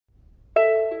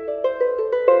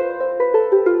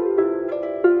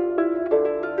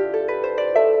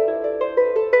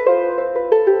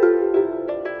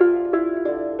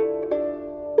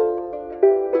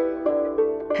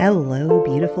Hello,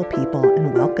 beautiful people,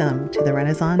 and welcome to the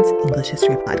Renaissance English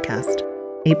History Podcast,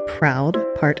 a proud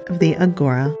part of the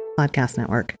Agora Podcast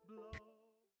Network.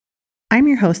 I'm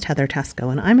your host, Heather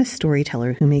Tesco, and I'm a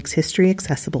storyteller who makes history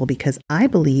accessible because I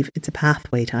believe it's a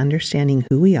pathway to understanding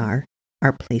who we are,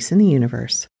 our place in the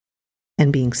universe,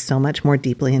 and being so much more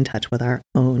deeply in touch with our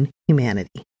own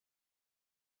humanity.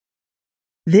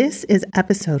 This is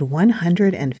episode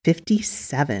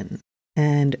 157,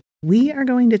 and we are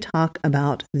going to talk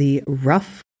about the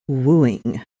rough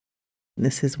wooing.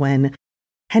 This is when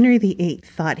Henry VIII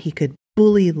thought he could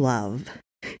bully love.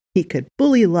 He could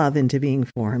bully love into being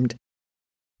formed.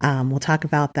 We'll talk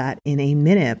about that in a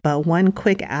minute, but one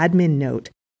quick admin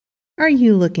note. Are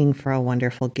you looking for a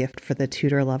wonderful gift for the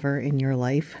Tudor lover in your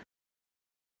life?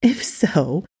 If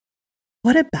so,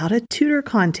 what about a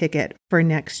TudorCon ticket for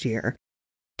next year?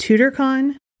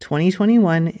 TudorCon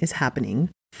 2021 is happening.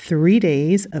 3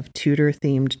 days of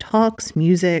Tudor-themed talks,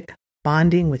 music,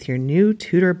 bonding with your new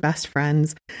Tudor best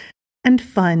friends, and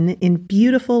fun in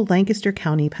beautiful Lancaster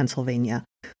County, Pennsylvania.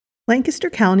 Lancaster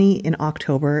County in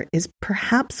October is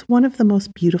perhaps one of the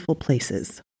most beautiful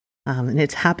places. And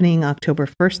it's happening October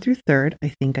 1st through 3rd,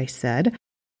 I think I said.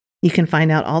 You can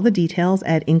find out all the details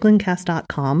at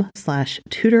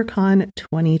englandcast.com/TudorCon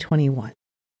 2021.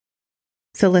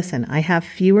 So listen, I have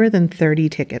fewer than 30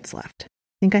 tickets left.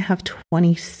 I think I have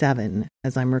 27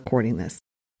 as I'm recording this.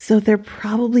 So they're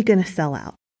probably going to sell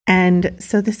out. And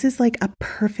so this is like a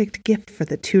perfect gift for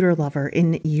the Tudor lover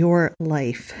in your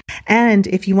life. And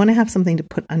if you want to have something to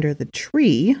put under the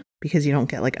tree, because you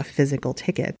don't get like a physical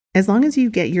ticket, as long as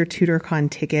you get your TudorCon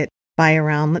ticket by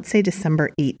around, let's say December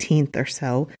 18th or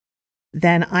so,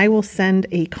 then I will send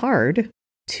a card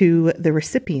to the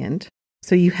recipient.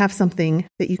 So you have something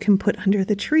that you can put under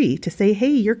the tree to say,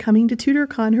 hey, you're coming to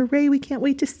TudorCon. Hooray, we can't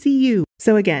wait to see you.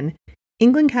 So again,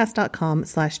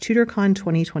 englandcast.com/TudorCon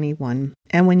 2021.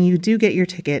 And when you do get your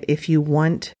ticket, if you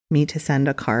want me to send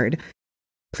a card,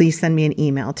 please send me an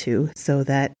email too so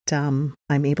that I'm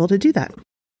able to do that.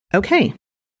 Okay,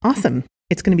 awesome.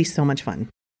 It's going to be so much fun.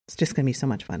 It's just going to be so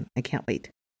much fun. I can't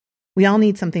wait. We all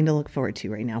need something to look forward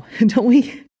to right now, don't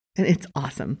we? And it's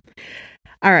awesome.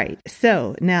 All right,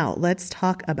 so now let's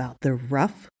talk about the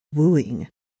rough wooing,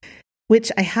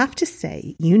 which I have to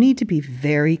say, you need to be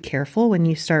very careful when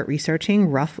you start researching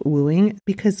rough wooing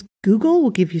because Google will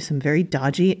give you some very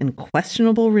dodgy and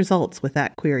questionable results with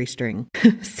that query string.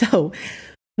 So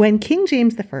when King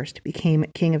James I became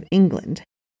King of England,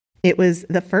 it was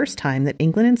the first time that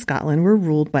England and Scotland were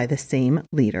ruled by the same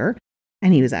leader,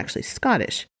 and he was actually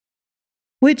Scottish,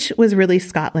 which was really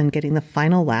Scotland getting the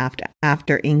final laugh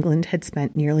after England had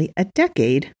spent nearly a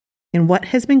decade in what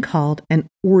has been called an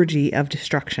orgy of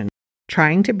destruction,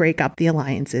 trying to break up the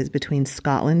alliances between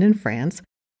Scotland and France,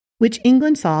 which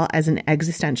England saw as an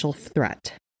existential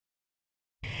threat.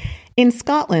 In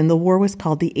Scotland, the war was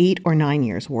called the 8 or 9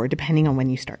 Years' War, depending on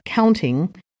when you start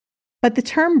counting. But the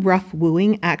term rough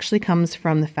wooing actually comes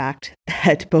from the fact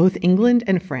that both England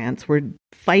and France were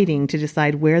fighting to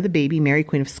decide where the baby Mary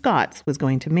Queen of Scots was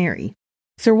going to marry.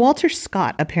 Sir Walter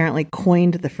Scott apparently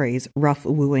coined the phrase rough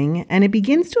wooing, and it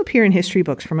begins to appear in history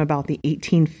books from about the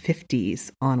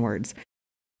 1850s onwards.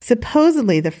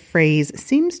 Supposedly, the phrase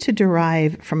seems to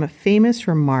derive from a famous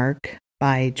remark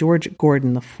by George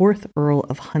Gordon, the 4th Earl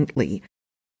of Huntly.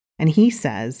 And he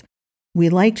says, "We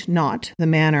liked not the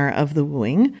manner of the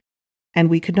wooing, and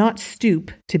we could not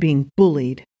stoop to being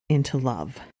bullied into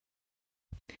love."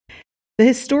 The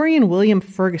historian William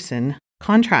Ferguson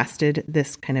contrasted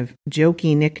this kind of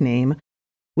jokey nickname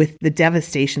with the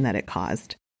devastation that it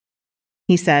caused.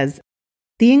 He says,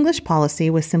 "The English policy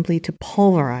was simply to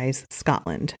pulverize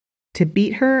Scotland, to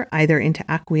beat her either into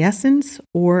acquiescence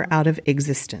or out of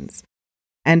existence.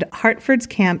 And Hertford's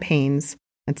campaigns,"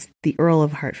 that's the Earl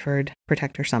of Hertford,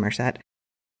 Protector Somerset,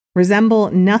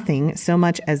 "resemble nothing so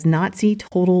much as Nazi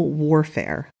total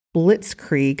warfare,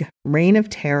 blitzkrieg, reign of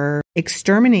terror,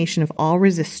 extermination of all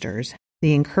resistors,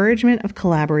 the encouragement of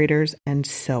collaborators, and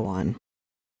so on."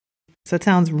 So it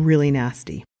sounds really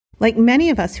nasty. Like many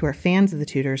of us who are fans of the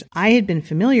Tudors, I had been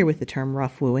familiar with the term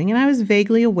rough wooing, and I was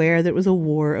vaguely aware that it was a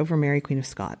war over Mary Queen of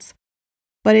Scots.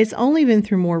 But it's only been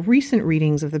through more recent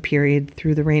readings of the period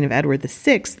through the reign of Edward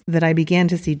VI that I began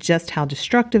to see just how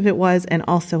destructive it was and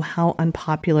also how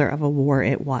unpopular of a war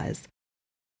it was.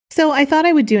 So I thought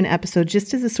I would do an episode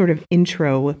just as a sort of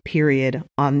intro period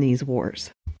on these wars.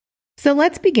 So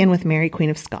let's begin with Mary Queen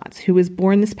of Scots, who was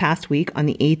born this past week on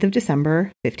the 8th of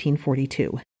December,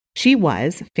 1542. She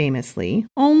was, famously,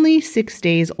 only 6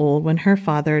 days old when her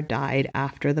father died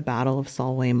after the Battle of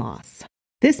Solway Moss.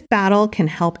 This battle can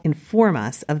help inform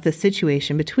us of the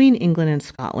situation between England and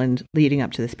Scotland leading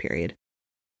up to this period.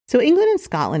 So England and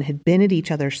Scotland had been at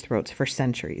each other's throats for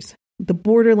centuries. The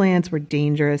borderlands were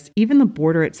dangerous. Even the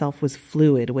border itself was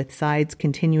fluid, with sides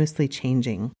continuously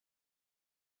changing.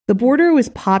 The border was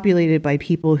populated by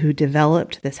people who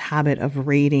developed this habit of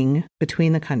raiding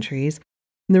between the countries.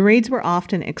 The raids were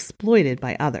often exploited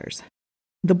by others.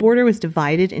 The border was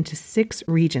divided into 6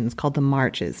 regions called the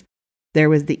Marches. There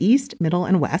was the East, Middle,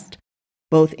 and West,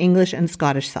 both English and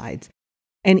Scottish sides.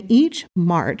 And each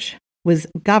march was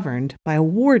governed by a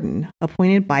warden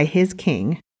appointed by his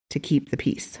king to keep the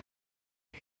peace.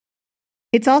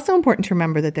 It's also important to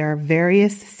remember that there are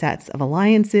various sets of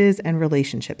alliances and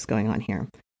relationships going on here.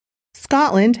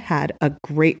 Scotland had a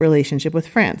great relationship with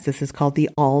France. This is called the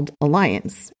Auld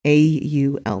Alliance,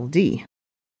 AULD.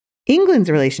 England's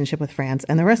relationship with France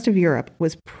and the rest of Europe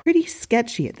was pretty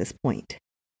sketchy at this point.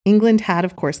 England had,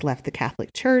 of course, left the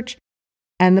Catholic Church,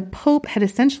 and the Pope had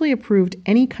essentially approved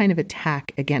any kind of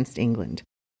attack against England.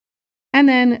 And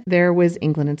then there was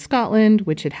England and Scotland,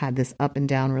 which had had this up and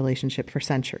down relationship for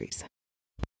centuries.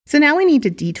 So now we need to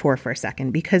detour for a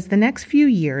second, because the next few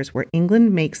years where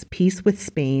England makes peace with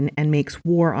Spain and makes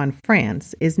war on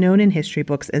France is known in history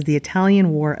books as the Italian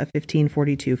War of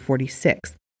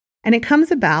 1542-46. And it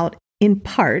comes about in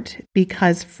part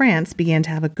because France began to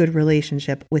have a good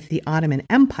relationship with the Ottoman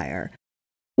Empire,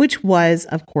 which was,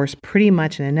 of course, pretty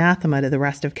much an anathema to the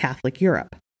rest of Catholic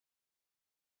Europe.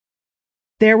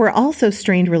 There were also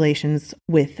strained relations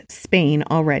with Spain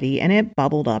already, and it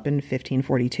bubbled up in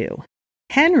 1542.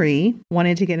 Henry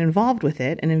wanted to get involved with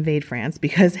it and invade France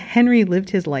because Henry lived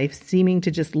his life seeming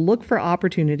to just look for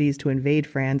opportunities to invade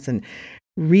France and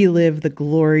relive the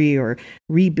glory or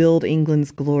rebuild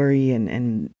England's glory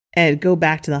and go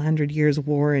back to the 100 Years'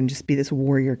 War and just be this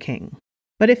warrior king.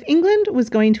 But if England was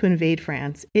going to invade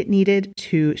France, it needed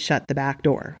to shut the back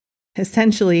door.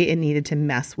 Essentially, it needed to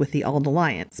mess with the Auld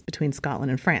Alliance between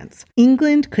Scotland and France.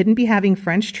 England couldn't be having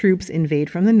French troops invade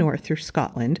from the north through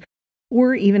Scotland,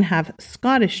 or even have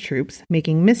Scottish troops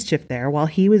making mischief there while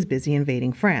he was busy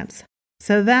invading France.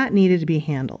 So that needed to be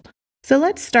handled. So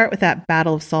let's start with that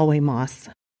Battle of Solway Moss,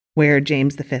 where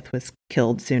James V was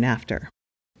killed soon after.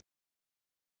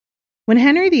 When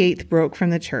Henry VIII broke from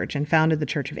the church and founded the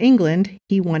Church of England,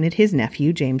 he wanted his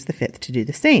nephew James V to do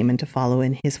the same and to follow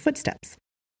in his footsteps.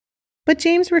 But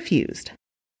James refused.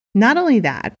 Not only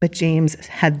that, but James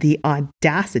had the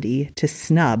audacity to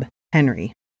snub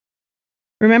Henry.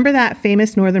 Remember that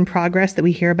famous Northern Progress that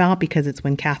we hear about because it's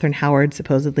when Catherine Howard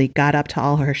supposedly got up to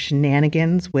all her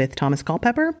shenanigans with Thomas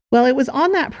Culpeper? Well, it was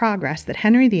on that progress that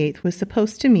Henry VIII was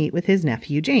supposed to meet with his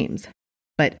nephew James.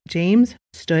 But James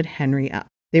stood Henry up.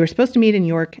 They were supposed to meet in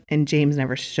York, and James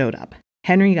never showed up.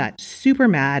 Henry got super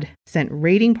mad, sent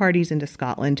raiding parties into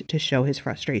Scotland to show his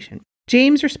frustration.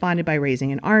 James responded by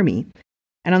raising an army.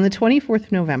 And on the 24th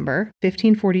of November,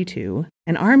 1542,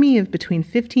 an army of between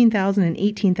 15,000 and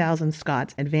 18,000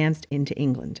 Scots advanced into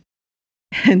England.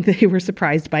 And they were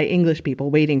surprised by English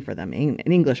people waiting for them. An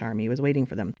English army was waiting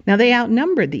for them. Now, they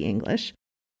outnumbered the English,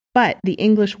 but the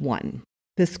English won.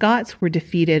 The Scots were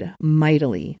defeated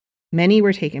mightily. Many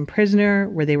were taken prisoner,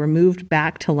 where they were moved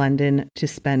back to London to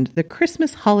spend the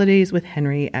Christmas holidays with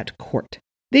Henry at court.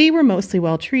 They were mostly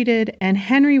well treated, and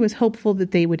Henry was hopeful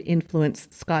that they would influence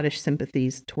Scottish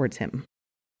sympathies towards him.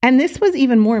 And this was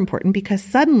even more important because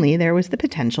suddenly there was the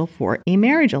potential for a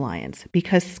marriage alliance,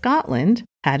 because Scotland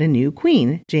had a new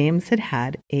queen. James had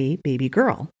had a baby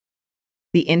girl.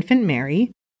 The infant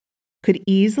Mary could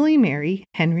easily marry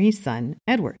Henry's son,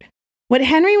 Edward. What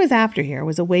Henry was after here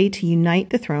was a way to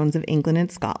unite the thrones of England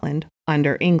and Scotland,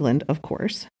 under England, of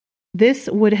course. This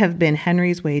would have been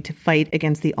Henry's way to fight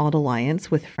against the Auld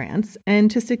Alliance with France and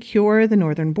to secure the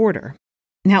northern border.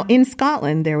 Now, in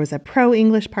Scotland, there was a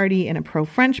pro-English party and a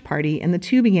pro-French party, and the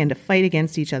two began to fight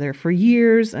against each other for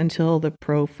years until the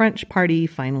pro-French party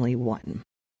finally won.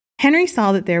 Henry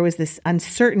saw that there was this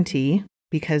uncertainty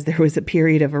because there was a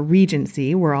period of a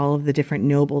regency where all of the different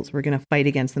nobles were going to fight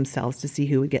against themselves to see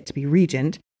who would get to be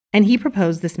regent, and he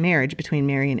proposed this marriage between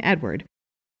Mary and Edward,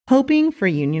 hoping for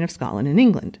a union of Scotland and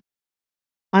England.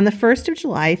 On the 1st of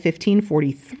July,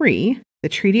 1543, the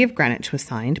Treaty of Greenwich was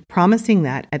signed, promising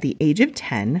that at the age of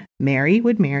 10, Mary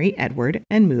would marry Edward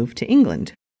and move to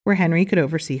England, where Henry could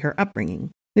oversee her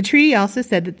upbringing. The treaty also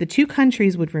said that the two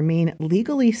countries would remain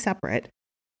legally separate,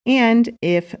 and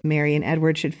if Mary and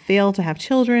Edward should fail to have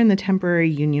children, the temporary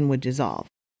union would dissolve.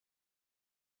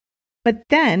 But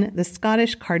then the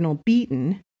Scottish Cardinal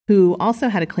Beaton, who also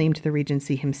had a claim to the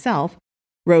regency himself,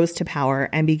 rose to power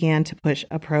and began to push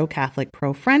a pro-Catholic,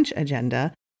 pro-French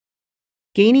agenda,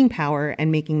 gaining power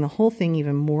and making the whole thing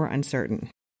even more uncertain.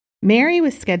 Mary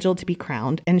was scheduled to be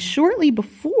crowned, and shortly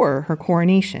before her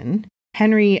coronation,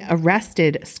 Henry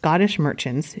arrested Scottish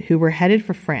merchants who were headed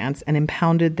for France and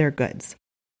impounded their goods.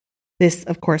 This,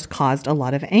 of course, caused a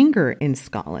lot of anger in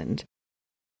Scotland.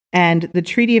 And the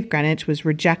Treaty of Greenwich was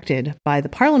rejected by the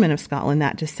Parliament of Scotland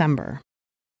that December.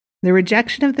 The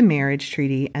rejection of the marriage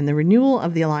treaty and the renewal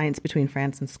of the alliance between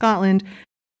France and Scotland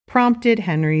prompted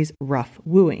Henry's rough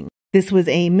wooing. This was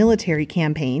a military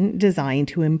campaign designed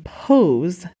to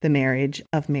impose the marriage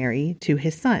of Mary to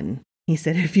his son. He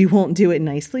said, if you won't do it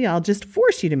nicely, I'll just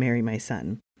force you to marry my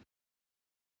son.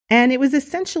 And it was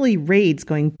essentially raids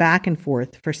going back and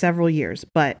forth for several years,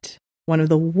 but one of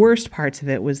the worst parts of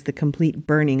it was the complete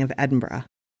burning of Edinburgh.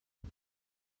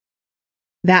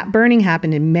 That burning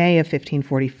happened in May of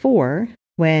 1544,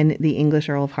 when the English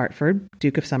Earl of Hertford,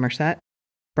 Duke of Somerset,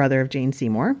 brother of Jane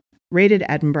Seymour, raided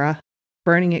Edinburgh,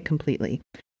 burning it completely,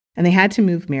 and they had to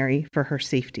move Mary for her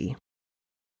safety.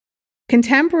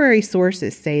 Contemporary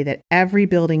sources say that every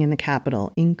building in the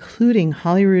capital, including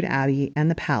Holyrood Abbey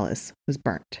and the palace, was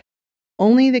burnt.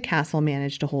 Only the castle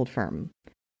managed to hold firm.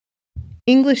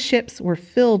 English ships were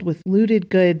filled with looted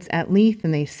goods at Leith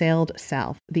and they sailed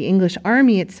south. The English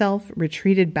army itself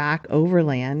retreated back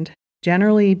overland,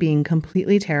 generally being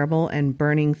completely terrible and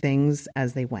burning things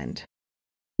as they went.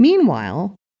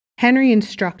 Meanwhile, Henry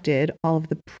instructed all of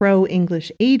the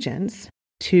pro-English agents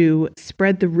to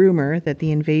spread the rumor that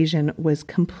the invasion was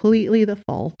completely the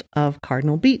fault of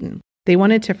Cardinal Beaton. They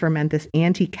wanted to ferment this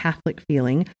anti-Catholic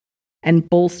feeling and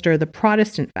bolster the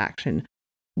Protestant faction,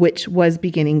 which was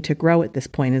beginning to grow at this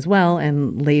point as well,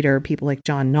 and later people like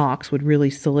John Knox would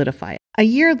really solidify it. A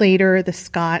year later, the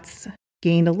Scots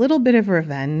gained a little bit of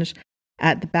revenge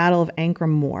at the Battle of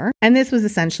Ancram Moor, and this was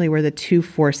essentially where the two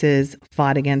forces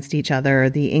fought against each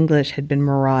other. The English had been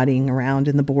marauding around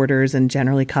in the borders and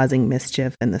generally causing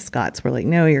mischief, and the Scots were like,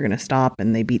 no, you're going to stop,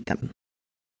 and they beat them.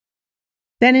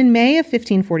 Then in May of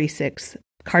 1546,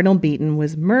 Cardinal Beaton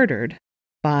was murdered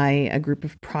by a group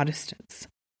of Protestants.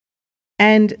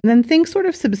 And then things sort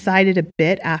of subsided a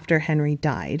bit after Henry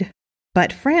died,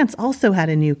 but France also had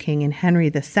a new king in Henry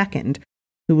II,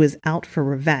 who was out for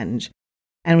revenge,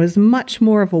 and was much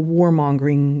more of a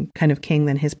warmongering kind of king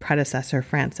than his predecessor,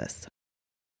 Francis.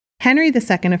 Henry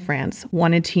II of France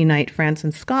wanted to unite France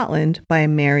and Scotland by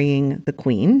marrying the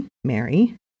Queen,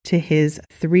 Mary, to his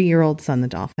 3-year-old son, the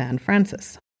Dauphin,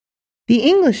 Francis. The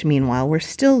English, meanwhile, were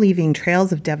still leaving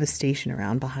trails of devastation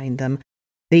around behind them.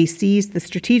 They seized the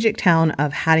strategic town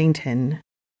of Haddington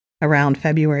around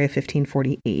February of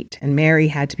 1548, and Mary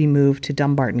had to be moved to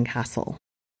Dumbarton Castle.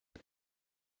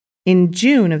 In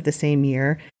June of the same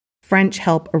year, French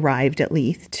help arrived at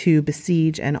Leith to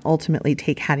besiege and ultimately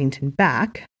take Haddington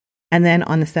back. And then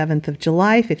on the 7th of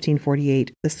July,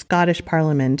 1548, the Scottish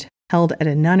Parliament, held at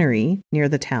a nunnery near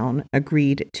the town,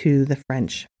 agreed to the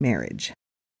French marriage.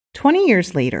 20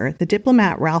 years later, the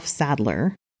diplomat Ralph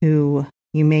Sadler, who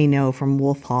you may know from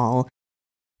Wolf Hall,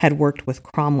 had worked with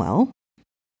Cromwell.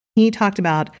 He talked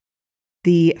about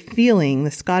the feeling, the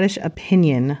Scottish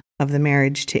opinion of the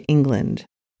marriage to England.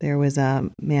 There was a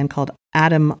man called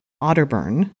Adam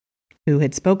Otterburn who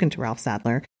had spoken to Ralph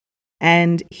Sadler,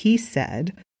 and he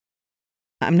said,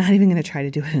 I'm not even going to try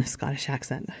to do it in a Scottish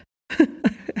accent.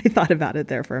 I thought about it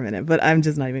there for a minute, but I'm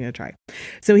just not even going to try.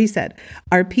 So he said,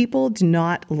 our people do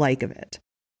not like of it.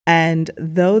 And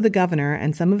though the governor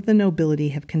and some of the nobility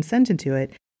have consented to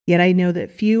it, yet I know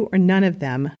that few or none of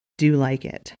them do like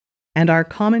it. And our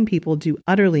common people do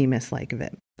utterly mislike of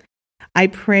it. I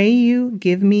pray you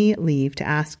give me leave to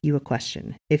ask you a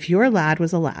question. If your lad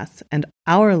was a lass, and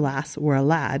our lass were a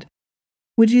lad,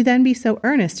 would you then be so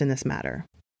earnest in this matter?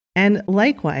 And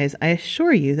likewise, I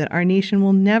assure you that our nation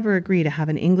will never agree to have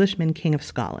an Englishman king of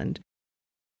Scotland.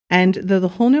 And though the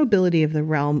whole nobility of the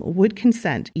realm would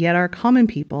consent, yet our common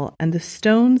people and the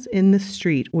stones in the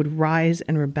street would rise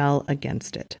and rebel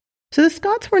against it. So the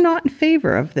Scots were not in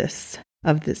favor of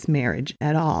this marriage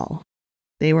at all.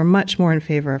 They were much more in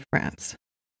favor of France.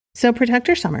 So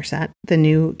Protector Somerset, the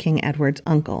new King Edward's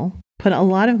uncle, put a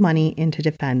lot of money into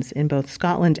defense in both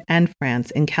Scotland and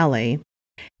France in Calais.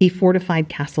 He fortified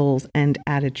castles and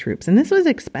added troops. And this was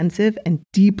expensive and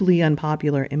deeply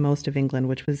unpopular in most of England,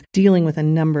 which was dealing with a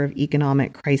number of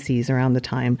economic crises around the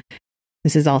time.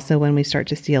 This is also when we start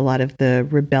to see a lot of the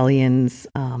rebellions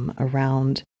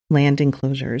around land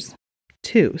enclosures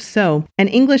too. So an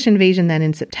English invasion then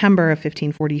in September of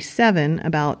 1547,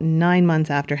 about 9 months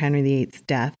after Henry VIII's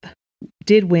death,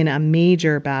 did win a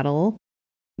major battle,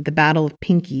 the Battle of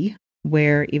Pinkie,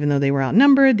 where even though they were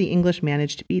outnumbered, the English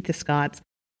managed to beat the Scots,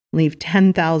 leave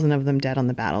 10,000 of them dead on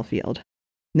the battlefield.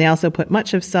 They also put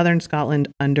much of southern Scotland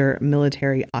under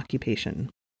military occupation.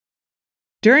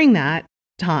 During that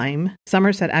time,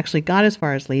 Somerset actually got as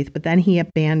far as Leith, but then he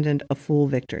abandoned a full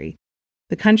victory.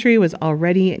 The country was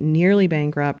already nearly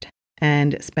bankrupt,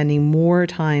 and spending more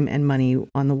time and money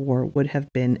on the war would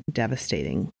have been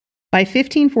devastating. By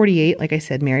 1548, like I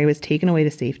said, Mary was taken away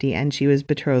to safety and she was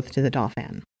betrothed to the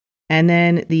Dauphin. And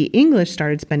then the English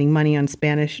started spending money on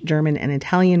Spanish, German, and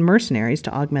Italian mercenaries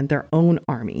to augment their own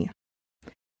army.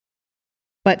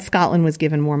 But Scotland was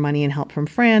given more money and help from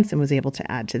France and was able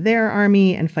to add to their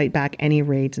army and fight back any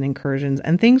raids and incursions,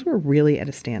 and things were really at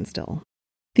a standstill.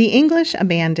 The English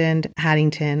abandoned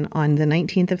Haddington on the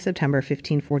 19th of September,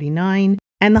 1549,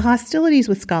 and the hostilities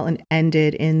with Scotland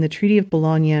ended in the Treaty of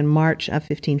Boulogne in March of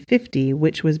 1550,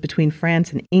 which was between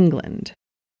France and England.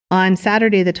 On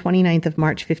Saturday, the 29th of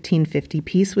March, 1550,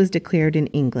 peace was declared in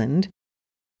England.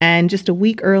 And just a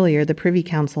week earlier, the Privy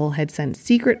Council had sent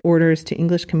secret orders to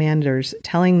English commanders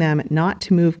telling them not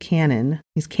to move cannon.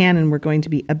 These cannon were going to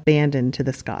be abandoned to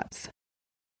the Scots.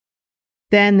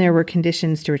 Then there were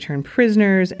conditions to return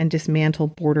prisoners and dismantle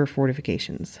border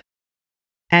fortifications.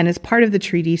 And as part of the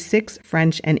treaty, 6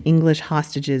 French and English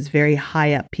hostages, very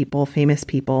high up people, famous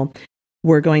people,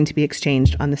 were going to be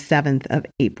exchanged on the 7th of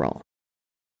April.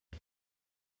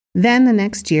 Then the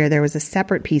next year, there was a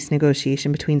separate peace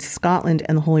negotiation between Scotland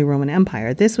and the Holy Roman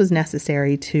Empire. This was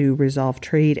necessary to resolve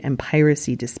trade and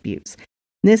piracy disputes.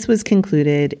 This was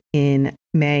concluded in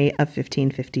May of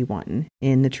 1551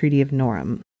 in the Treaty of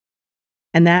Norham.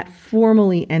 And that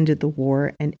formally ended the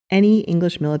war, and any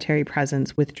English military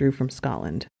presence withdrew from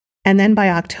Scotland. And then by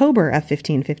October of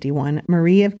 1551,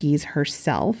 Marie of Guise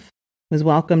herself was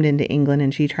welcomed into England,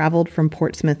 and she traveled from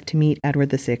Portsmouth to meet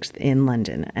Edward VI in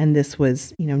London. And this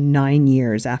was, 9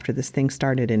 years after this thing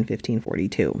started in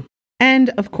 1542.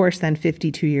 And of course, then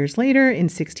 52 years later, in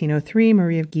 1603,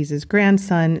 Marie of Guise's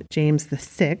grandson, James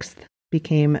VI,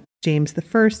 became James I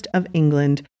of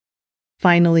England,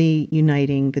 finally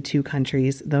uniting the two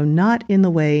countries, though not in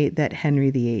the way that Henry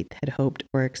VIII had hoped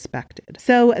or expected.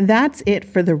 So that's it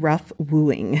for the rough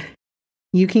wooing.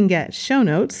 You can get show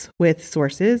notes with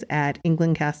sources at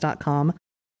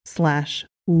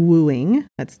englandcast.com/wooing.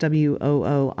 That's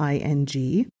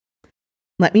WOOING.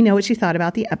 Let me know what you thought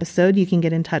about the episode. You can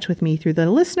get in touch with me through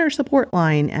the listener support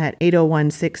line at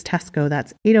 8016-TESCO.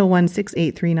 That's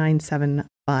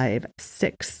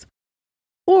 801-683-9756.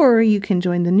 Or you can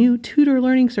join the new Tutor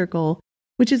Learning Circle,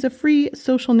 which is a free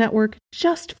social network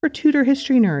just for tutor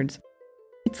history nerds.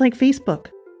 It's like Facebook,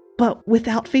 but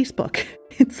without Facebook.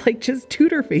 It's like just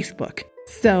Tutor Facebook.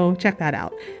 So check that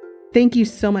out. Thank you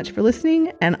so much for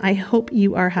listening, and I hope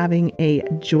you are having a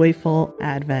joyful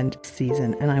Advent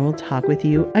season, and I will talk with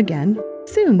you again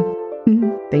soon.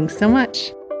 Thanks so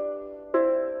much.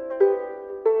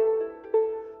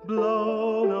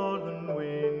 Blow, northern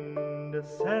wind,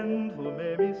 send who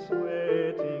may be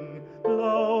sweating.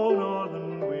 Blow,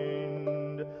 northern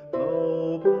wind,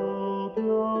 blow, blow,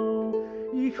 blow.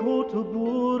 Ich hatte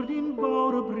Bord in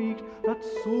Bauerbricht, dat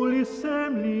soll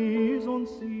semlis und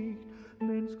Sicht.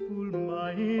 Mens gevoel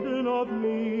meiden of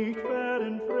mich, fair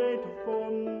and free to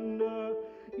fond.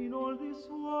 In all this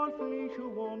wolfliche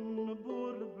one,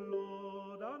 board of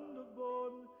blood and of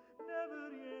bone,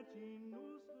 never yet in